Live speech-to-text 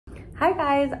Hi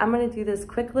guys, I'm gonna do this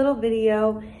quick little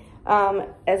video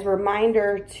as a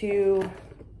reminder to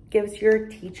give your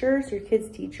teachers, your kids'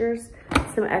 teachers,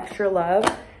 some extra love.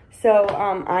 So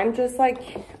I'm just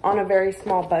like on a very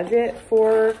small budget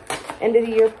for end of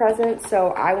the year presents.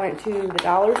 So I went to the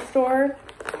dollar store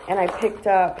and I picked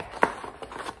up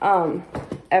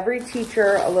every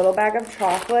teacher a little bag of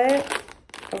chocolate,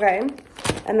 okay?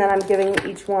 And then I'm giving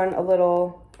each one a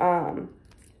little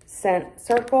scent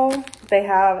circle. They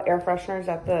have air fresheners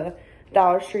at the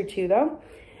Dollar Tree too though.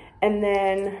 And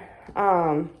then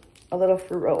a little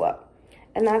fruit roll up.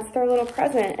 And that's their little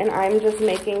present. And I'm just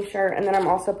making sure, and then I'm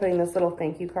also putting this little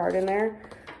thank you card in there,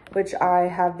 which I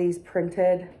have these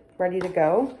printed ready to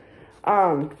go.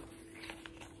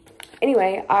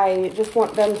 Anyway, I just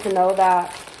want them to know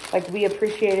that like we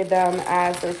appreciated them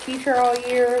as their teacher all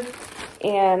year.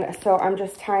 And so I'm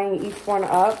just tying each one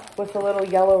up with a little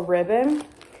yellow ribbon.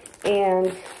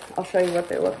 And I'll show you what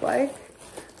they look like.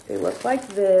 They look like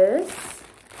this.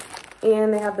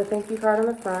 And they have the thank you card on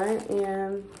the front.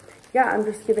 And yeah, I'm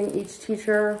just giving each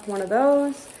teacher one of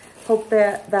those. Hope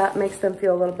that that makes them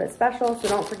feel a little bit special. So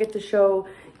don't forget to show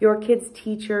your kids'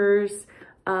 teachers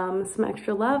some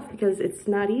extra love, because it's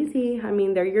not easy. I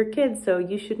mean, they're your kids, so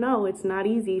you should know it's not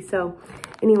easy. So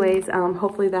anyways,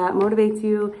 hopefully that motivates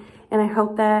you. And I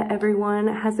hope that everyone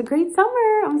has a great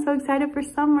summer. I'm so excited for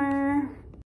summer.